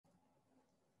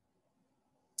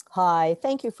Hi,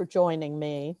 thank you for joining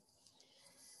me.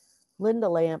 Linda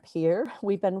Lamp here.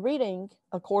 We've been reading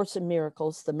A Course in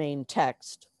Miracles, the main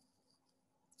text,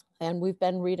 and we've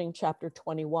been reading Chapter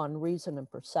 21, Reason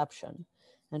and Perception.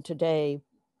 And today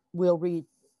we'll read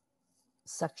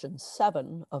Section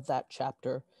 7 of that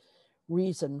chapter,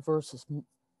 Reason versus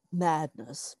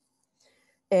Madness.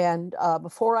 And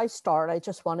before I start, I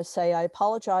just want to say I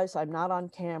apologize. I'm not on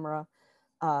camera.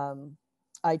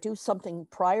 I do something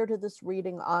prior to this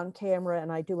reading on camera,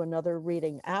 and I do another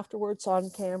reading afterwards on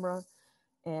camera.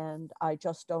 And I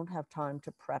just don't have time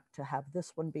to prep to have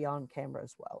this one be on camera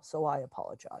as well. So I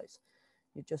apologize.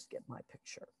 You just get my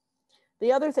picture.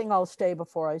 The other thing I'll say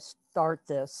before I start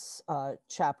this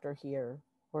chapter here,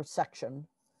 or section,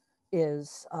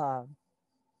 is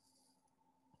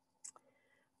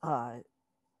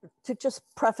to just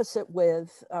preface it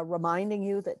with reminding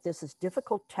you that this is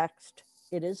difficult text.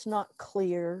 It is not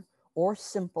clear or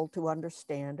simple to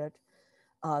understand it.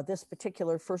 This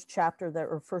particular first chapter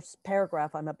or first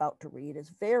paragraph I'm about to read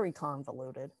is very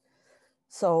convoluted.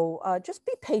 So just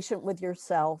be patient with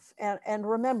yourself and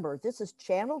remember, this is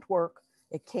channeled work.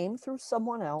 It came through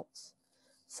someone else.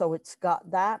 So it's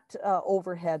got that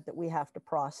overhead that we have to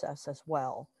process as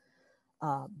well.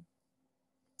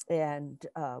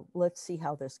 Let's see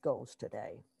how this goes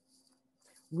today.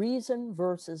 Reason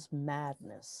versus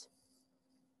madness.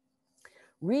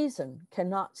 Reason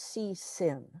cannot see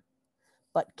sin,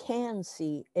 but can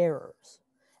see errors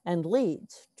and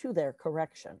leads to their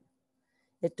correction.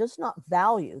 It does not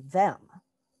value them,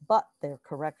 but their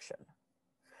correction.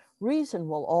 Reason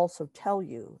will also tell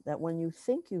you that when you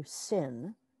think you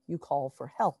sin, you call for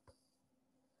help.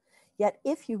 Yet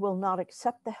if you will not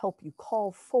accept the help you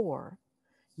call for,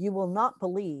 you will not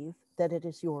believe that it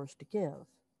is yours to give.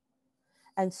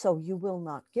 And so you will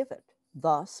not give it,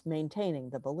 thus maintaining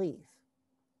the belief.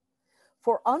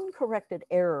 For uncorrected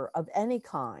error of any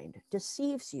kind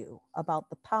deceives you about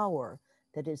the power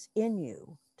that is in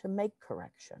you to make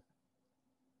correction.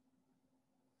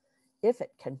 If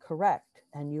it can correct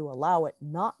and you allow it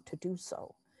not to do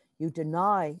so, you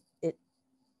deny it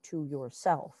to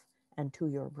yourself and to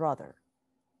your brother.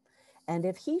 And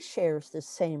if he shares this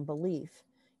same belief,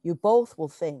 you both will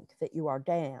think that you are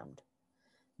damned.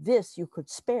 This you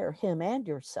could spare him and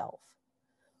yourself,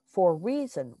 for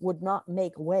reason would not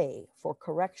make way for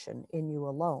correction in you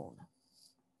alone.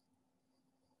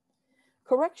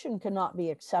 Correction cannot be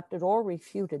accepted or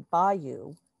refuted by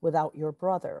you without your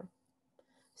brother.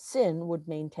 Sin would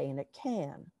maintain it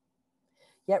can.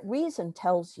 Yet reason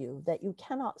tells you that you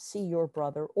cannot see your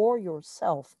brother or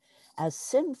yourself as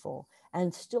sinful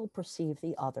and still perceive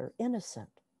the other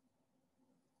innocent.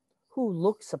 Who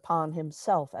looks upon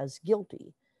himself as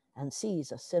guilty and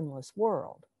sees a sinless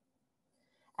world?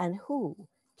 And who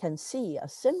can see a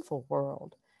sinful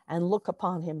world and look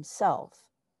upon himself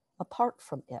apart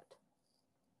from it?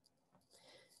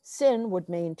 Sin would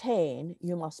maintain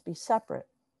you must be separate,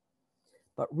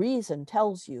 but reason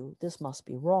tells you this must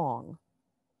be wrong.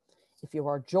 If you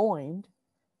are joined,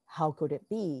 how could it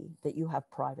be that you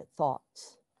have private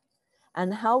thoughts?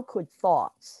 And how could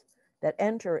thoughts that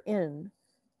enter into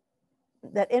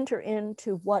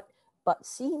what but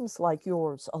seems like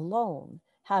yours alone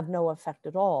have no effect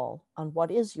at all on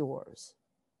what is yours?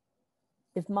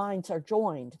 If minds are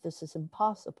joined, this is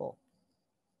impossible.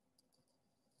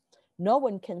 No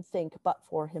one can think but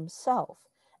for himself,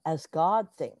 as God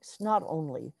thinks, not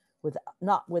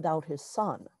without his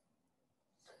Son.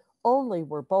 Only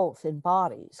were both in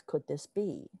bodies could this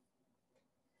be.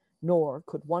 Nor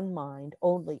could one mind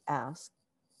only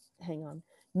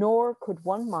nor could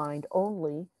one mind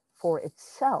only for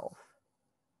itself.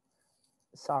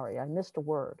 Sorry, I missed a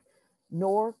word.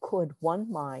 Nor could one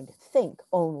mind think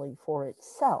only for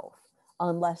itself,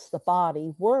 unless the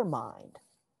body were mind.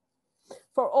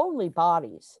 For only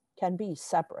bodies can be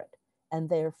separate and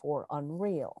therefore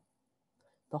unreal.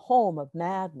 The home of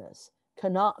madness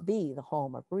cannot be the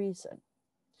home of reason.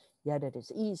 Yet it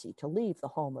is easy to leave the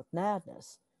home of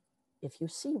madness if you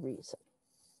see reason.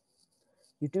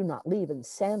 You do not leave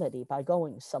insanity by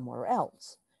going somewhere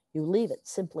else. You leave it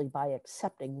simply by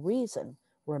accepting reason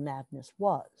where madness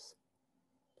was.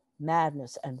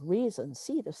 Madness and reason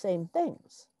see the same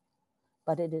things,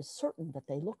 but it is certain that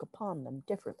they look upon them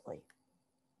differently.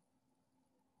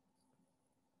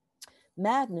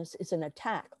 Madness is an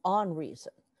attack on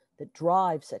reason that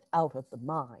drives it out of the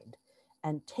mind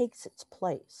and takes its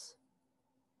place.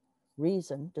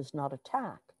 Reason does not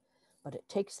attack, but it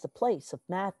takes the place of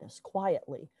madness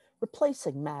quietly,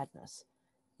 replacing madness,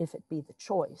 if it be the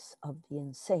choice of the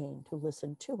insane to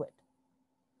listen to it.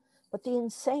 But the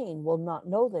insane will not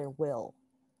know their will,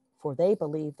 for they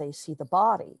believe they see the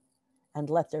body, and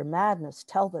let their madness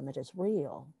tell them it is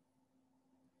real.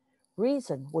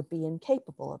 Reason would be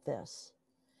incapable of this.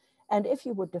 And if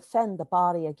you would defend the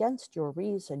body against your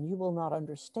reason, you will not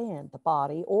understand the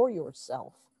body or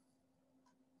yourself.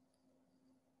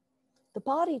 The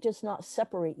body does not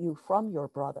separate you from your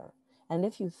brother, and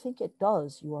if you think it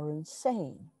does, you are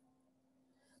insane.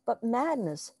 But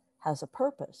madness has a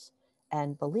purpose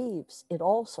and believes it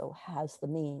also has the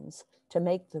means to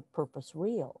make the purpose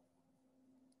real.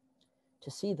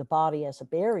 To see the body as a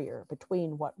barrier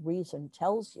between what reason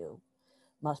tells you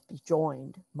must be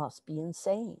joined, must be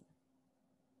insane.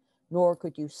 Nor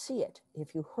could you see it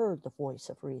if you heard the voice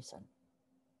of reason.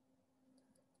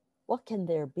 What can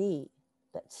there be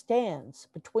that stands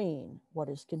between what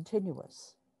is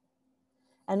continuous?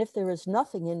 And if there is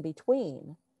nothing in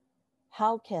between,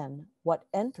 how can what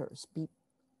enters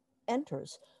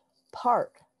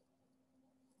part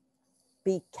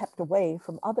be kept away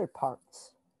from other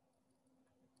parts?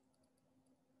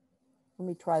 Let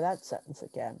me try that sentence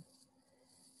again.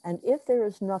 And if there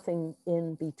is nothing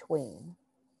in between,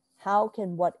 how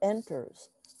can what enters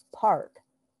part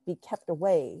be kept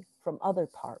away from other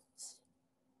parts?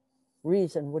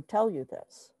 Reason would tell you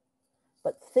this,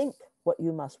 but think what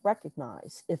you must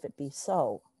recognize if it be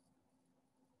so.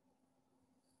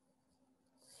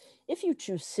 If you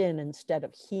choose sin instead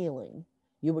of healing,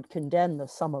 you would condemn the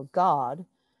Son of God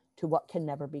to what can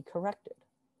never be corrected.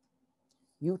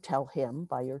 You tell him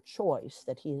by your choice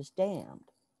that he is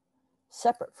damned,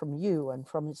 separate from you and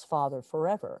from his Father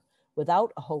forever,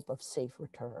 without a hope of safe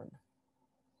return.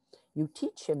 You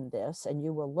teach him this, and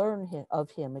you will learn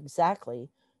of him exactly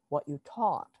what you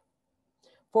taught.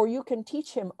 For you can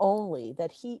teach him only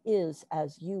that he is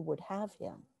as you would have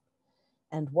him,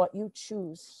 and what you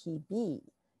choose he be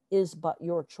is but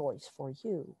your choice for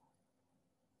you.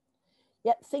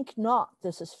 Yet think not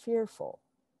this is fearful.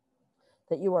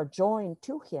 That you are joined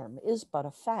to him is but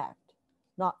a fact,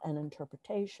 not an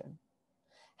interpretation.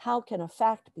 How can a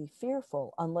fact be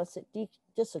fearful unless it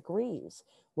disagrees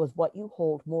with what you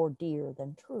hold more dear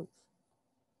than truth?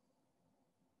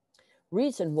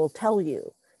 Reason will tell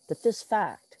you that this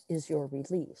fact is your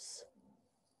release.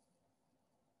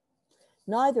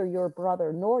 Neither your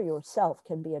brother nor yourself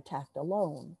can be attacked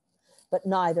alone, but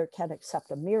neither can accept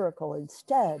a miracle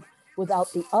instead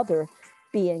without the other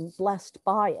being blessed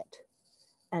by it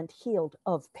and healed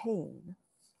of pain.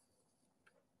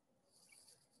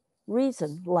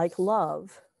 Reason, like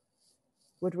love,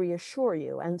 would reassure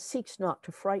you and seeks not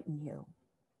to frighten you.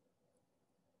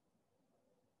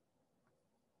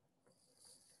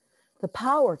 The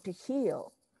power to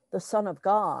heal the Son of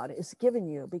God is given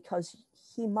you because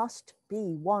he must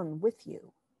be one with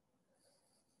you.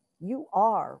 You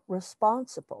are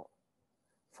responsible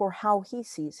for how he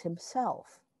sees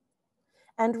himself.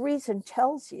 And reason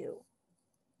tells you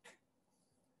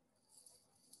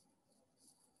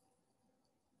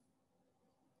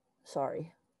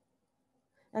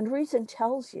And reason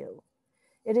tells you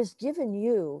it is given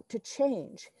you to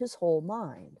change his whole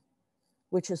mind,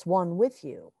 which is one with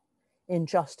you in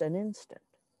just an instant.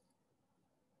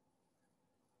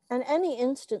 And any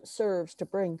instant serves to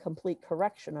bring complete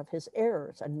correction of his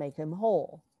errors and make him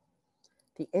whole.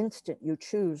 The instant you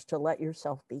choose to let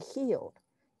yourself be healed,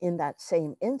 in that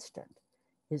same instant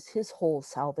is his whole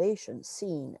salvation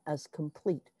seen as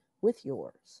complete with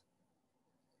yours.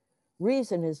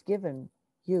 Reason is given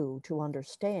you to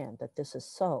understand that this is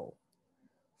so.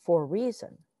 For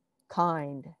reason,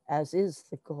 kind as is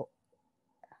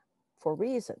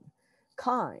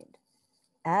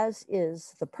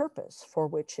the purpose for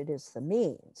which it is the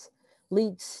means,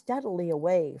 leads steadily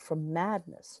away from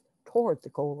madness toward the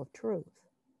goal of truth.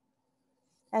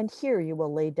 And here you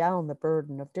will lay down the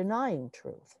burden of denying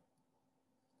truth.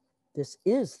 This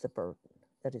is the burden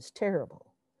that is terrible,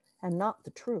 and not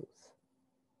the truth.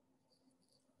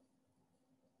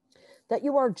 That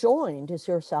you are joined is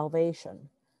your salvation,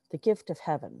 the gift of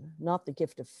heaven, not the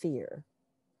gift of fear.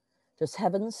 Does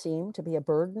heaven seem to be a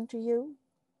burden to you?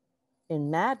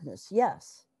 In madness,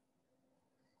 yes.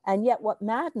 And yet what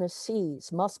madness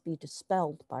sees must be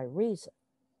dispelled by reason.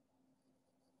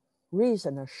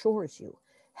 Reason assures you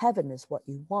heaven is what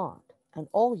you want and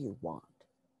all you want.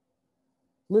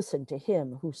 Listen to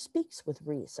him who speaks with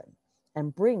reason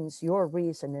and brings your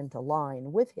reason into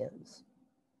line with his.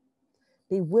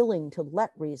 Be willing to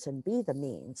let reason be the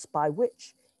means by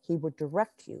which he would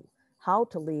direct you how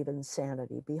to leave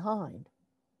insanity behind.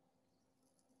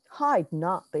 Hide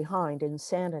not behind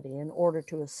insanity in order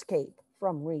to escape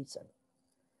from reason.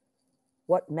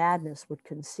 What madness would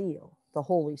conceal, the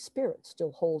Holy Spirit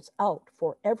still holds out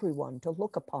for everyone to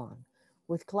look upon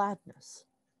with gladness.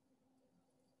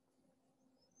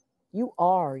 You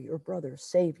are your brother's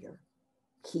savior.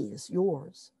 He is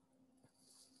yours.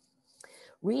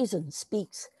 Reason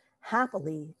speaks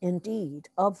happily indeed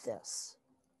of this.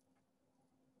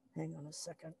 Hang on a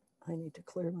second. I need to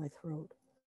clear my throat.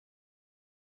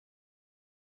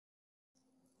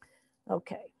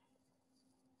 Okay.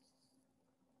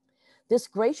 This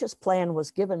gracious plan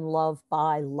was given love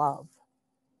by love.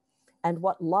 And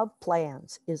what love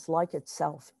plans is like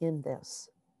itself in this.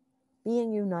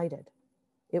 Being united,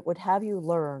 it would have you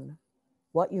learn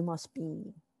what you must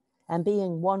be. And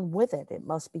being one with it, it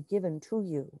must be given to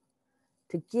you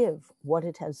to give what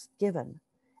it has given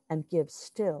and give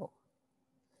still.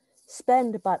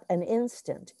 Spend but an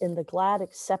instant in the glad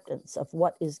acceptance of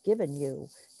what is given you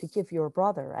to give your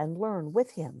brother and learn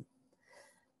with him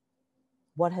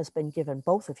what has been given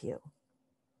both of you.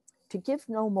 To give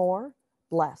no more,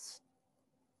 bless.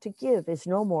 To give is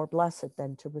no more blessed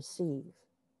than to receive,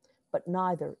 but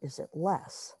neither is it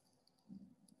less.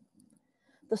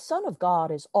 The Son of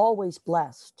God is always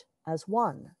blessed as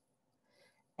one,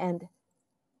 and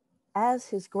as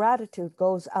his gratitude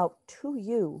goes out to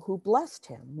you who blessed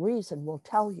him, reason will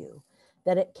tell you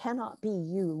that it cannot be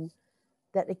you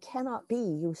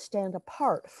stand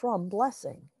apart from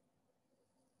blessing.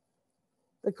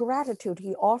 The gratitude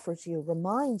he offers you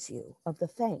reminds you of the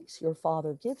thanks your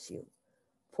Father gives you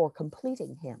for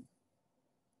completing him.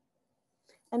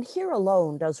 And here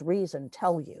alone does reason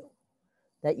tell you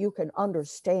that you can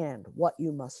understand what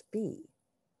you must be.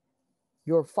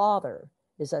 Your Father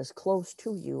is as close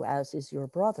to you as is your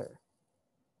brother.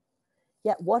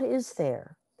 Yet what is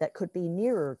there that could be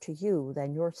nearer to you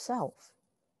than yourself?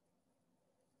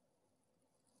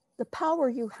 The power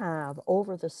you have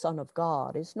over the Son of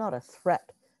God is not a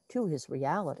threat to his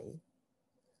reality,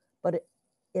 but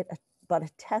it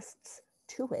attests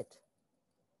to it.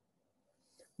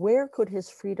 Where could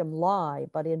his freedom lie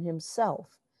but in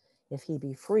himself, if he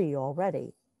be free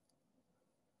already?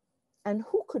 And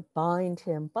who could bind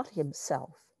him but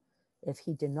himself, if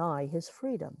he deny his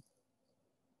freedom?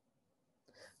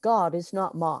 God is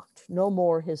not mocked, no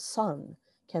more his Son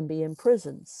can be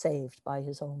imprisoned, saved by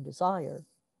his own desire.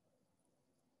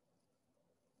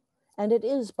 And it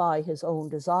is by his own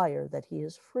desire that he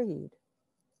is freed.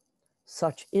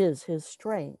 Such is his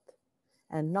strength,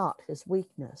 and not his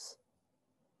weakness.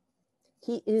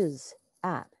 He is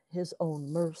at his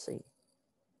own mercy.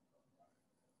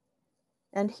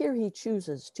 And here he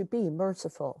chooses to be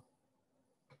merciful.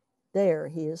 There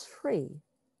he is free.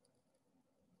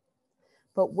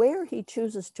 But where he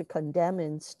chooses to condemn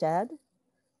instead,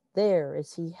 there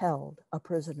is he held a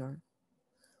prisoner,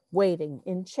 waiting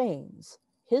in chains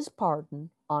his pardon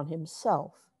on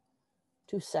himself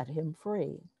to set him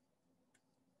free.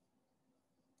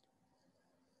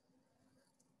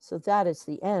 So that is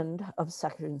the end of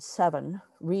section 7,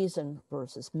 reason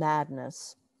versus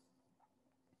madness.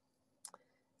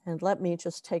 And let me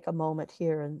just take a moment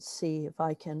here and see if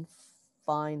I can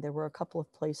find, there were a couple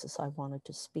of places I wanted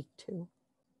to speak to.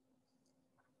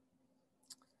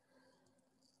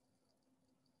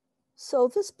 So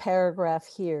this paragraph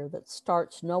here that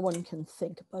starts, no one can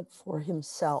think but for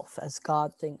himself, as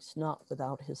God thinks not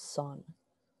without his Son.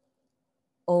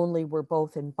 Only were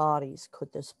both in bodies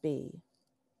could this be,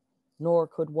 nor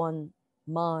could one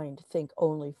mind think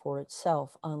only for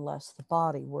itself unless the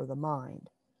body were the mind,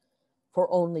 for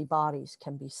only bodies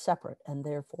can be separate and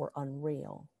therefore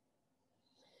unreal.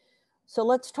 So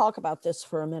let's talk about this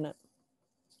for a minute.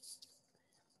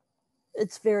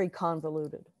 It's very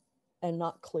convoluted and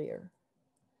not clear.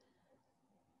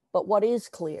 But what is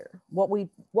clear, what we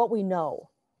know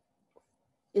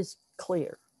is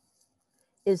clear,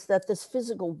 is that this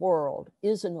physical world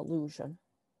is an illusion.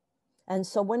 And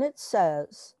so when it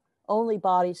says only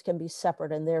bodies can be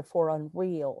separate and therefore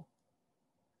unreal,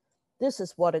 this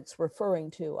is what it's referring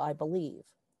to, I believe,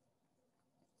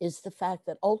 is the fact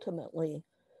that ultimately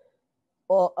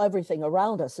everything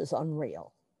around us is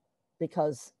unreal.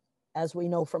 Because as we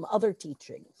know from other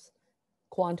teachings,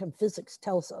 quantum physics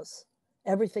tells us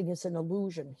everything is an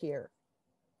illusion here.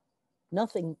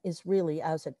 Nothing is really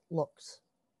as it looks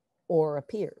or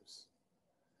appears.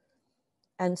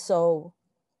 And so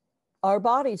our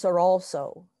bodies are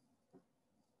also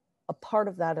a part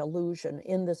of that illusion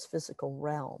in this physical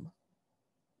realm.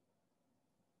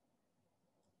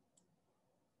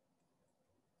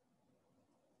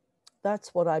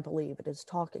 That's what I believe it is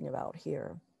talking about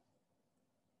here.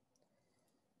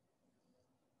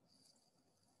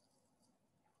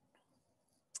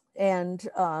 And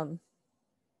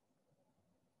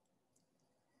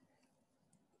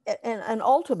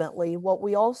ultimately, what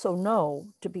we also know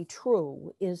to be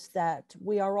true is that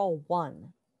we are all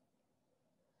one.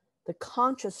 the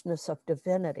consciousness of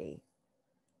divinity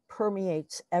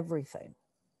permeates everything.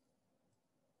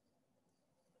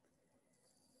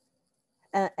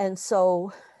 And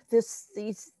so this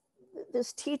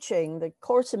teaching, the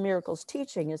Course in Miracles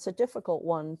teaching, is a difficult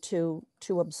one to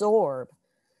absorb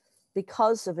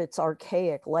because of its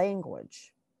archaic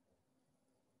language.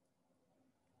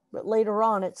 But later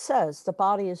on it says the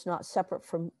body is not separate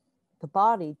from, the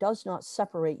body does not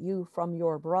separate you from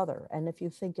your brother. And if you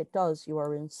think it does, you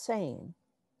are insane.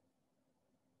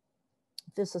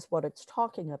 This is what it's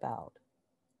talking about.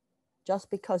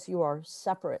 Just because you are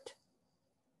separate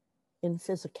in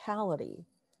physicality,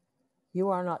 you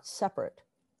are not separate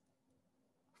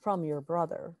from your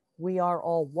brother. We are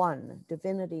all one.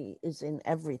 Divinity is in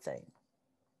everything.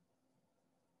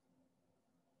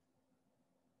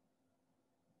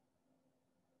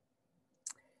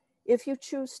 If you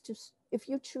choose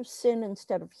sin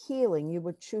instead of healing, you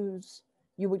would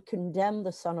condemn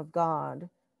the Son of God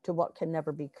to what can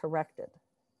never be corrected.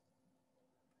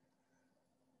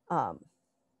 Of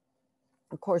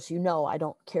course, I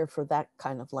don't care for that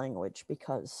kind of language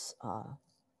because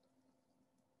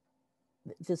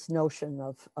this notion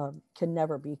of can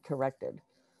never be corrected.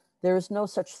 There is no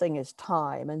such thing as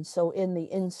time. And so in the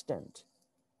instant,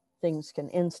 things can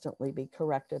instantly be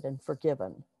corrected and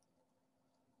forgiven.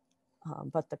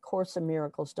 But the Course in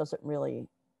Miracles doesn't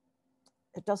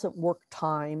work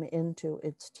time into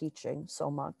its teaching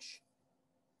so much.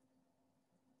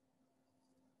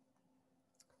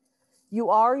 You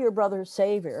are your brother's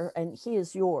savior, and he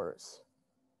is yours.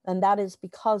 And that is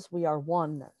because we are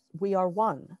one. We are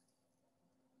one.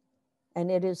 And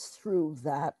it is through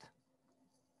that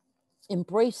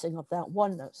embracing of that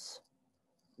oneness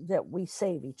that we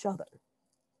save each other.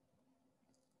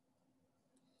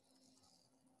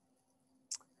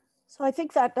 So I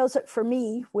think that does it for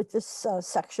me with this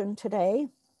section today.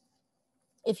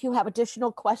 If you have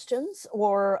additional questions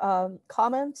or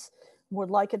comments, would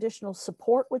like additional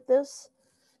support with this,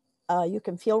 you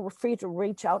can feel free to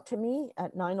reach out to me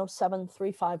at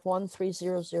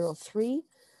 907-351-3003.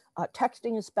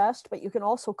 Texting is best, but you can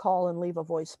also call and leave a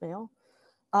voicemail.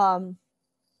 And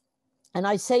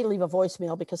I say leave a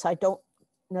voicemail because I don't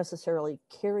necessarily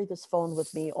carry this phone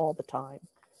with me all the time.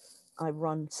 I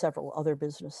run several other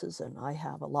businesses and I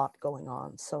have a lot going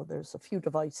on. So there's a few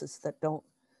devices that don't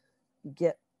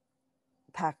get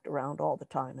packed around all the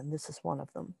time, and this is one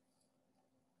of them.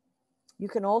 You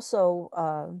can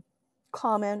also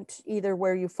comment either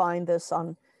where you find this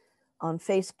on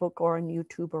Facebook or on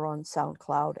YouTube or on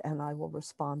SoundCloud, and I will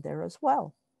respond there as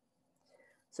well.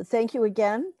 So thank you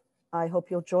again. I hope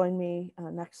you'll join me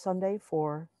next Sunday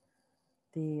for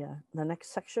the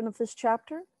next section of this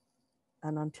chapter.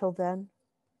 And until then,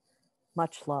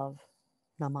 much love.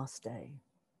 Namaste.